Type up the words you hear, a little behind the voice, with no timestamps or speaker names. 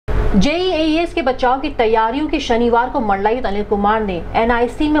AES के बचाव की तैयारियों की शनिवार को मंडलायुक्त अनिल कुमार ने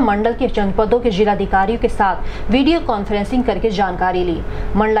एनआईसी में मंडल के जनपदों के जिलाधिकारियों के साथ वीडियो कॉन्फ्रेंसिंग करके जानकारी ली।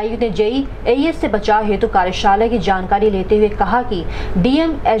 मंडलायुक्त ने एईएस से बचाव हेतु कार्यशाला की जानकारी लेते हुए कहा कि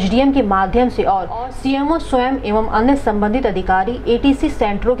डीएम एचडीएम के माध्यम से और सीएमओ स्वयं एवं अन्य संबंधित अधिकारी एटीसी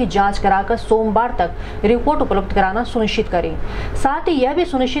सेंटरों की जाँच कराकर सोमवार तक रिपोर्ट उपलब्ध कराना सुनिश्चित करें। साथ ही यह भी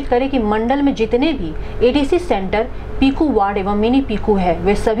सुनिश्चित करें कि मंडल में जितने भी एटीसी सेंटर, पीकू वार्ड एवं मिनी पीकू है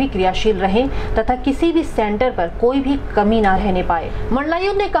वे सभी क्रियाशील रहें तथा किसी भी सेंटर पर कोई भी कमी न रहने पाए।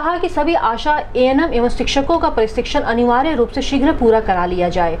 मंडलायुक्त ने कहा कि सभी आशा एएनएम एवं शिक्षकों का प्रशिक्षण अनिवार्य रूप से शीघ्र पूरा करा लिया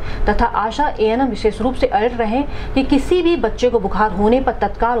जाए तथा आशा एएनएम विशेष रूप से अलर्ट रहें कि किसी भी बच्चे को बुखार होने पर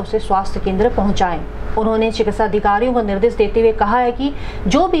तत्काल उसे स्वास्थ्य केंद्र पहुंचाएं। उन्होंने चिकित्सा अधिकारियों को निर्देश देते हुए कहा है कि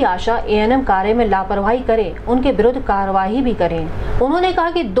जो भी आशा एएनएम कार्य में लापरवाही करे उनके विरुद्ध कार्रवाई भी करें। उन्होंने कहा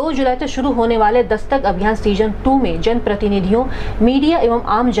कि 2 जुलाई से शुरू होने वाले दस्तक अभियान सीजन 2 में जनप्रतिनिधियों, मीडिया एवं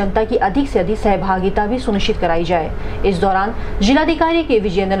आम जनता की अधिक से अधिक सहभागिता भी सुनिश्चित कराई जाए। इस दौरान जिलाधिकारी के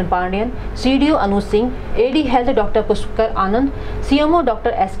विजयेंद्र पांडेयन, सीडीओ अनुज Singh, AD health doctor Pushkar आनंद, सीएमओ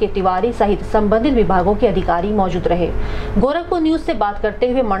डॉक्टर एसके तिवारी सहित संबंधित विभागों के अधिकारी मौजूद रहे। गोरखपुर न्यूज से बात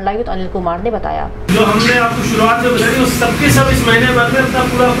करते हुए मंडलायुक्त अनिल कुमार ने बताया, जो हमने आपको शुरुआत में बताई सबके सब इस महीने भर में अपना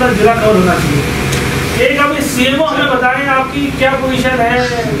पूरा जिला कवर होना चाहिए। एक अभी सीएमओ हमें बताएं आपकी क्या पोजीशन है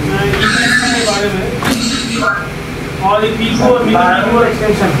के बारे में और पीको और मिनी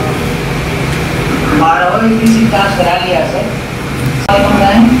एक्सटेंशन 12 ईपीसी क्लास करा लिया सर।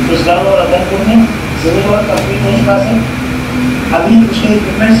 इस गाँव और अदरपुर में सिविल और कंप्लीट नहीं पास है। अभी कुछ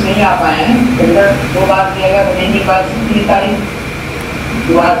इक्विपमेंट्स नहीं आ पाए हैं। टेंडर 2 बार दिया गया, नहीं मिल पाई। 3 तारीख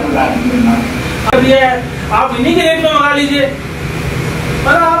दोबारा बुला ये आप इन्हीं के रेट में मंगा लीजिए।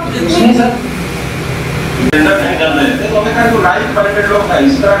 पर आप नहीं सर टेंडर नहीं कर रहे थे तो हमें कहा जो लाइव क्वालिफाइड लोग हैं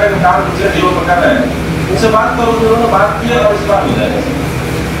इस तरह का काम दूसरे जिलों में कर रहे हैं उनसे बात करो, उन्होंने बात की और इस बार हो जाएगा।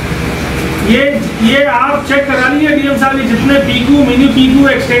 ये आप चेक करा लीजिए डीएम साहब, जितने पीकू, मिनी पीकू,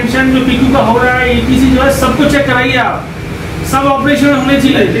 एक्सटेंशन जो पीकू का हो रहा है, ईटीसी जो है सबको चेक कराइए आप। सब ऑपरेशन होने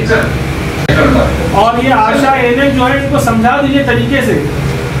चाहिए। और ये आशा एएनएम जो है इनको समझा दीजिए तरीके से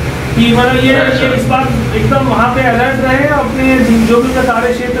कि मतलब ये इस बार एकदम वहाँ पे अलर्ट रहे, अपने जो भी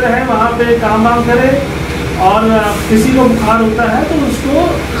कार्य क्षेत्र है वहाँ पे काम करें और किसी को बुखार होता है तो उसको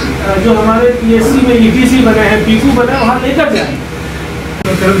जो हमारे पीएससी में ईटीसी बने हैं, पीकू बने वहाँ लेकर जाएं। तो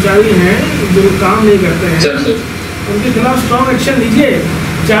कर्मचारी हैं जो काम नहीं करते हैं उनके खिलाफ स्ट्रॉन्ग एक्शन लीजिए।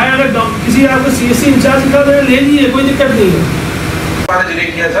 चाहे अगर किसी आपको सीएससी इंचार्ज का ले लीजिए, कोई दिक्कत नहीं है।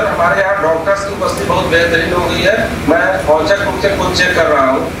 किया सर, हमारे यहाँ डॉक्टर्स की उपस्थिति बहुत बेहतरीन हो गई है। मैं औचक रूप से खुद चेक कर रहा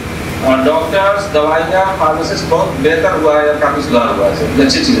हूँ और डॉक्टर्स, दवाइयाँ, फार्मासिस्ट बहुत बेहतर हुआ है या काफी सुधार हुआ है सर।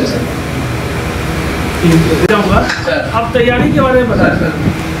 अच्छी चीज़ है सर। अब तैयारी के बारे में बता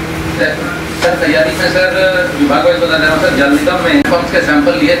सर तैयारी में सर विभाग को बता रहा हूँ सर, जल निगम में पंप के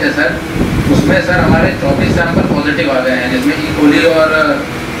सैंपल लिए थे सर, उसमें सर हमारे 24 सैंपल पॉजिटिव आ गए हैं, जिसमें ई कोली और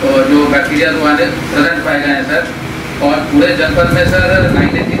जो बैक्टीरिया प्रेजेंट पाए गए हैं सर। और पूरे जनपद में सर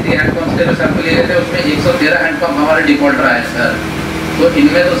 983 हैंडपम्प के जो सैंपल लिए थे उसमें 113 हैंडपम्प हमारे डिफॉल्ट रहा है सर। तो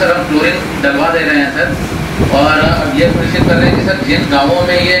इनमें तो सर हम क्लोरीन डलवा दे रहे हैं सर। और अब ये सुनिश्चित कर रहे हैं कि सर जिन गांवों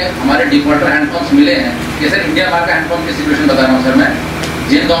में ये हमारे डिफॉल्टर हैंडपम्प्स मिले हैं, ये सर इंडिया मार्क का हैंडपम्प की सिचुएशन बता रहा हूँ सर मैं,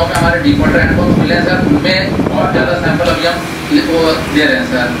 जिन गाँव में हमारे डिफॉल्टर हैंडपम्प्स मिले हैं सर उनमें और ज़्यादा सैंपल अभी हम दे रहे हैं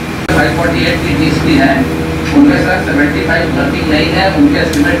सर। 548 की टीसी हैं, उनमें सर 75 वर्किंग नहीं है, उनके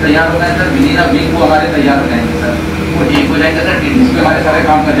एस्टिमेट तैयार हो गए हैं सर। विदिन अ वीक वो हमारे तैयार हो जाएंगे सर, वो ठीक हो जाएंगे सर। टीसी पे हमारे सारे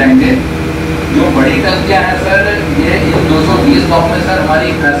काम कर जाएंगे। जो बड़ी टंकियाँ हैं सर, ये इन 220 गाँव में सर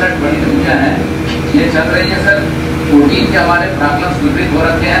हमारी 65 बड़ी टंकियाँ हैं, ये चल रही है सर। 14 के हमारे प्राक्कलन स्वीकृत हो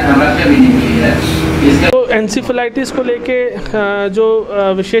रखे हैं, धनराशि भी नहीं मिली है। इसके तो एनसीफेलाइटिस को लेके जो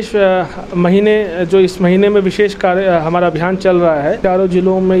विशेष महीने जो इस महीने में विशेष कार्य हमारा अभियान चल रहा है, चारों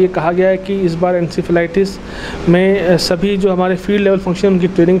जिलों में ये कहा गया है कि इस बार एनसीफेलाइटिस में सभी जो हमारे फील्ड लेवल फंक्शन उनकी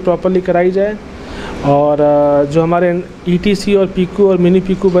ट्रेनिंग प्रॉपरली कराई जाए और जो हमारे ईटीसी और पीकू और मिनी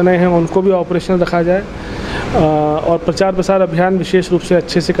पीकू बने हैं उनको भी ऑपरेशन रखा जाए और प्रचार प्रसार अभियान विशेष रूप से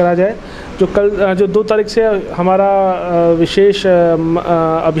अच्छे से करा जाए। जो 2 तारीख से हमारा विशेष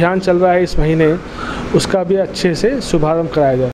अभियान चल रहा है इस महीने, उसका भी अच्छे से शुभारंभ कराया जाए।